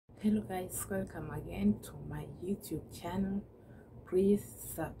Hello guys, welcome again to my YouTube channel. Please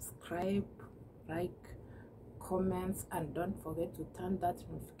subscribe, like, comments, and don't forget to turn that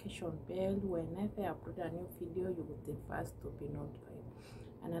notification bell. Whenever I upload a new video, you will be the first to be notified.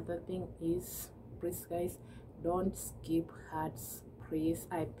 Another thing is, please guys, don't skip ads. Please,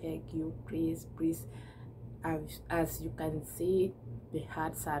 I beg you, please. As you can see, the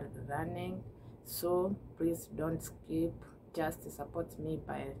ads are running, so please don't skip. Just support me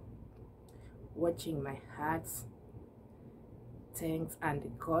by watching my ads. Thanks,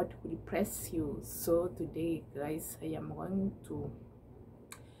 and God will bless you. So today guys, I am going to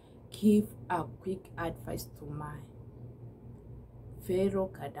give a quick advice to my fellow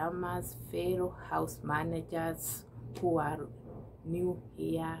cadamas, fellow house managers who are new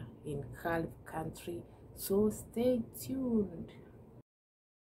here in Gulf country. So stay tuned.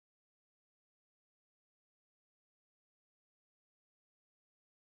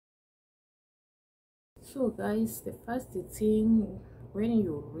 So guys, the first thing, when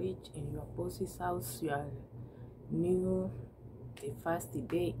you reach in your boss's house, you are new, the first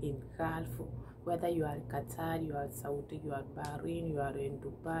day in Gulf, whether you are Qatar, you are Saudi, you are Bahrain, you are in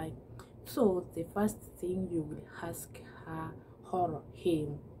Dubai. So the first thing you will ask her or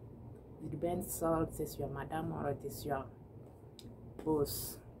him, it depends on if it's your madam or it is your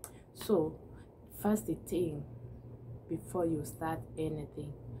boss. So first thing, before you start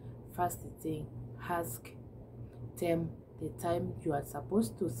anything, first thing, ask them the time you are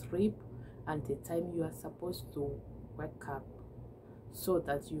supposed to sleep and the time you are supposed to wake up, so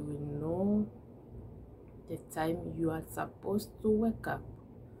that you will know the time you are supposed to wake up.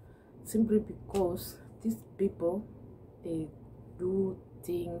 Simply because these people, they do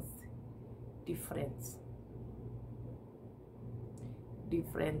things different.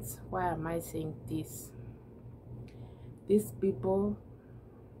 Why am I saying this? These people,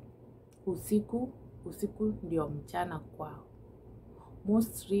 usiku ndio mchana kwao.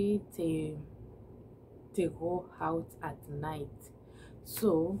 Mostly they go out at night,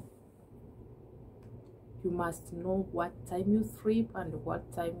 so you must know what time you sleep and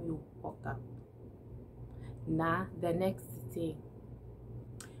what time you wake up. Na the next thing,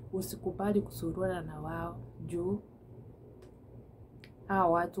 usikubali kusurura na wao juu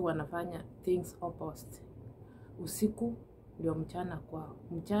hawa watu wanafanya things opposite. Usiku ndio mchana kwao,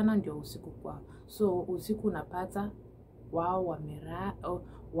 mchana ndio usiku kwao. So usiku unapata wao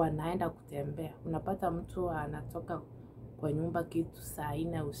wanaenda kutembea. Unapata mtu anatoka kwa nyumba kitu saa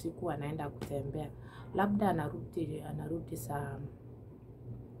 4 usiku, anaenda kutembea, labda anarudi saa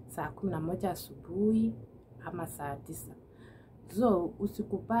 11 asubuhi ama saa 9. So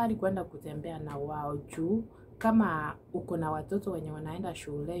usikubali kwenda kutembea na wao juu kama uko na watoto wenye wanaenda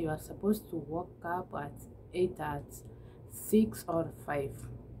shule, you are supposed to wake up at 6 or 5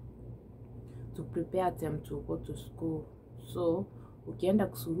 to prepare them to go to school. So ukienda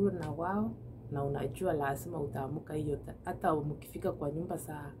kusururu na wao na unajua lazima utaamuka hiyo, hata mkifika kwa nyumba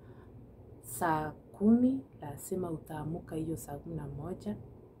saa 10, lazima utaamuka hiyo saa 11,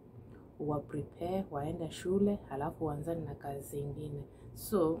 uwa prepare waende shule, halafu uanzane na kazi zingine.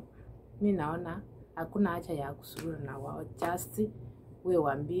 So mimi naona hakuna haja ya kusururu na wao. Just wewe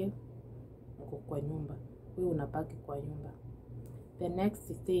waambie uko kwa nyumba, wewe unabaki kwa nyumba. The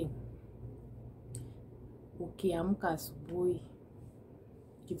next thing, ukiamka asubuhi,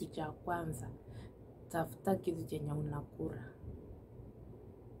 kitu cha kwanza, tafuta kitu chenye unakula.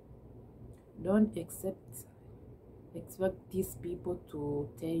 Don't expect these people to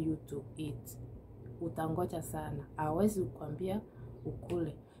tell you to eat. Utangoja sana, hawezi kukwambia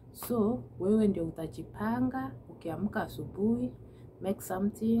ukule. So wewe ndio utajipanga. Ukiamka asubuhi, make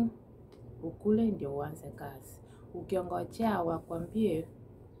something ukule ndio uanze kazi. Ukiongojea wakwambie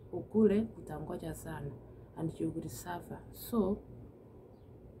ukule, utangoja sana and you will suffer. So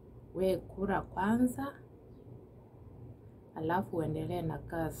we kula kwanza, alafu uendelee na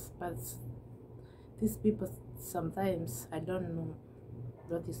kazi. But these people, sometimes I don't know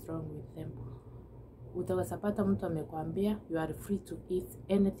what is wrong with them. Utawasapata mtu amekwambia you are free to eat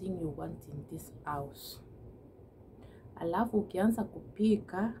anything you want in this house, alafu ukianza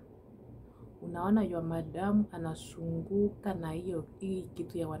kupika, unaona your madam anashunguka na hii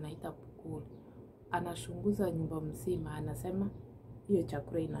kitu ya wanaita pukuli. Anashunguza nyumba mzima, anasema hiyo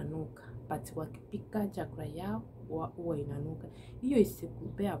chakula inanuka. But wakipika chakula yao huwa inanuka. Hiyo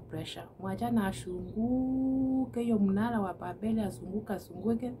isikupea pressure. Mwachana ashunguke hiyo mnara wa Babeli,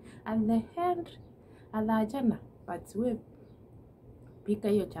 asunguke at the end alajana. But we pika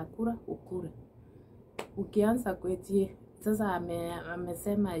hiyo chakula ukule. Ukianza kwetie Sasa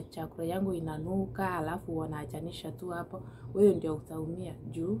amesema chakula yangu inanuka, alafu wanaachanisha tu hapo, wewe ndio utaumia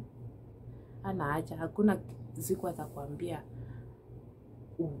juu anaacha. Hakuna siku atakwambia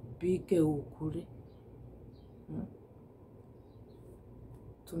upike ukule.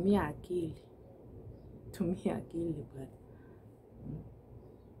 Tumia akili. Tumia akili bwana.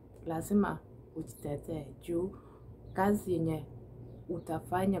 Lazima ujitetee juu kazi yenye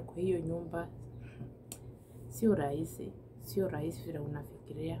utafanya kwa hiyo nyumba sio rahisi. Sio rahisi vile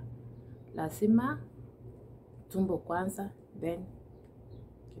unafikiria. Lazima tumbo kwanza, then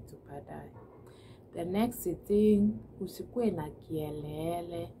kitu baadaye. The next thing, usikuwe na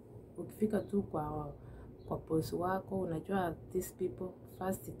kielele. Ukifika tu kwa boss wako, unajua these people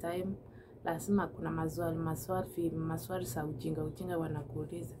first time, lazima kuna maswali za ujinga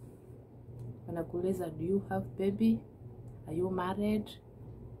wanakuuliza. Wanakuuliza, do you have baby? Are you married?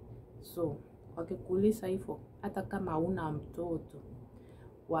 So, wakikuuliza hivyo, hata kama huna mtoto,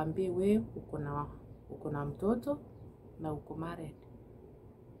 waambie wewe uko na mtoto na uko married.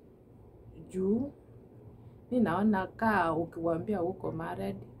 Juu ninaona kaa ukiwaambia uko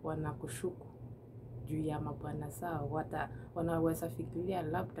married wanakushuku juu ya mabwana zao. Wanaweza fikiria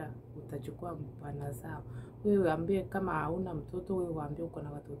labda utachukua mabwana zao. Wewe waambie kama hauna mtoto, wewe waambie uko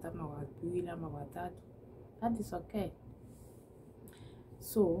na watoto kama 2 ama 3. That is okay.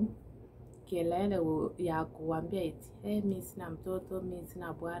 So kelele ya kuambia eti mimi sina mtoto, mimi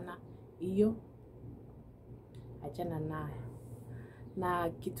sina bwana, hiyo achana nayo. Na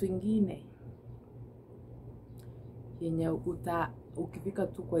kitu kingine yenye ukifika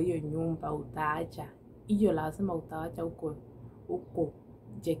tu kwa hiyo nyumba utaacha, hiyo lazima utaacha huko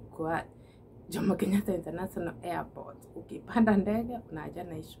Jomo Kenyatta International Airport. Ukipanda ndege unaacha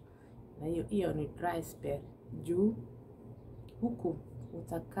na hiyo. Na hiyo ni dry spell. Juu huku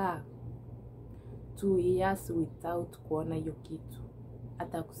utakaa 2 years without kuona hiyo kitu,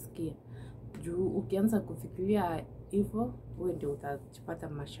 hata kusikia. Juu ukianza kufikiria hivyo, wewe ndio utajipata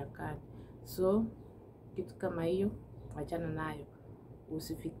mashakani. So kitu kama hiyo achana nayo.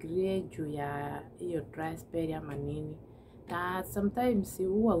 Usifikirie juu ya hiyo dry spell ama nini. Na sometimes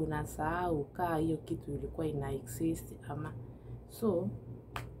huwa unasahau kaa hiyo kitu ilikuwa ina exist ama. So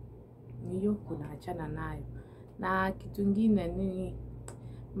hiyo unaachana nayo. Na kitu kingine ni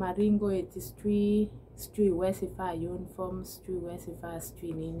maringo eti sijui wesi faa uniform, sijui wesi faa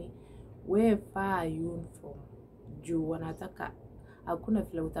sijui nini. We faa uniform. Juu wanataka, hakuna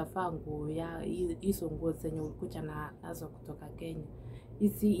vile utafaa nguo ya hizo nguo zenye ulikuja nazo kutoka Kenya.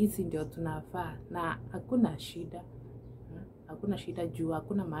 Hizi ndio tunafaa na hakuna shida. Hakuna shida juu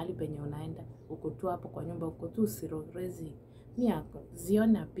hakuna mahali penye unaenda. Uko tu hapo kwa nyumba, uko tu sirorezi. Mimi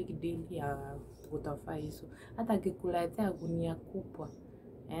ziona big deal ya kutofaa hizo. Hata akikuletea gunia kubwa,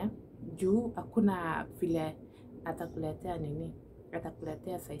 juu hakuna vile atakuletea nini,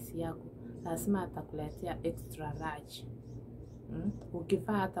 atakuletea size yako. Lazima atakuletea extra large.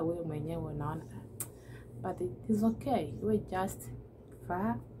 Ukifaa hata wewe mwenyewe unaona, but it is okay. We just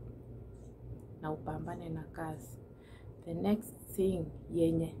faa na upambane na kazi. The next thing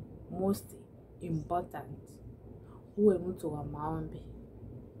yenye most important, uwe mtu wa maombi.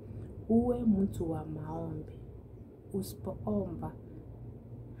 Uwe mtu wa maombi. Usipoomba,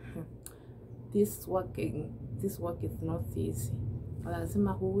 this work is not easy.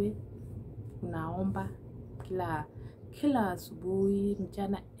 Lazima uwe unaomba kila asubuhi,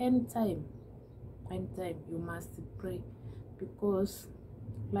 mchana, anytime you must pray, because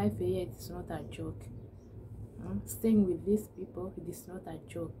life here is not a joke. Staying with these people, it is not a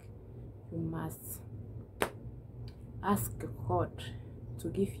joke. You must ask God to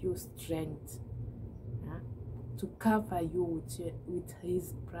give you strength, to cover you with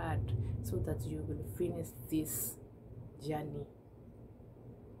his blood, so that you will finish this journey.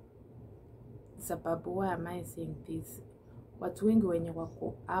 Sababu, why am I saying this? Watu wengi wenye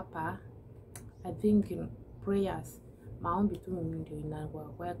wako hapa, I think in prayers, maombi tu ndio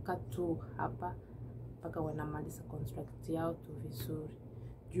inawaweka tu hapa mpaka wanamaliza contract yao tu vizuri.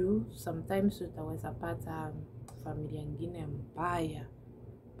 Juu sometimes utaweza pata familia nyingine mbaya,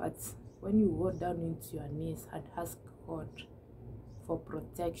 but when you go down into your knees and ask God for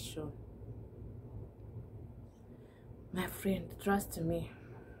protection, my friend, trust me,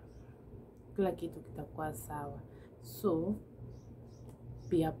 kila kitu kitakuwa sawa. So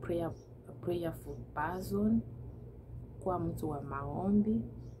be a prayerful person, kwa mtu wa maombi.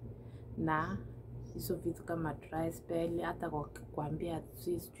 Na hizo vitu kama dry spell, hata kuambia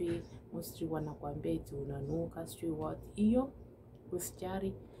sijui mostly wanakuambia eti unanuka sijui what, hiyo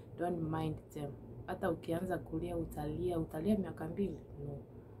usijali, don't mind them. Hata ukianza kulia utalia miaka 2. No.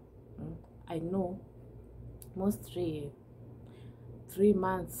 I know mostly 3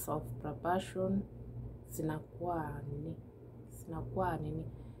 months of probation zinakuwa nini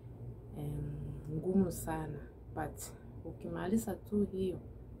ngumu sana, but ukimaliza tu hiyo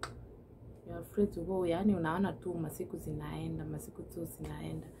you are free to go. Yani unaona tu masiku zinaenda.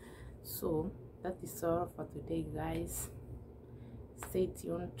 So that is all for today, guys. Stay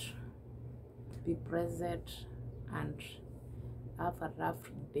tuned, be present, and have a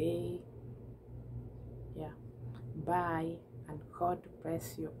rough day. Yeah, bye, and God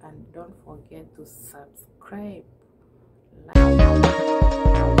bless you, and don't forget to subscribe,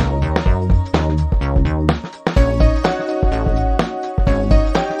 like.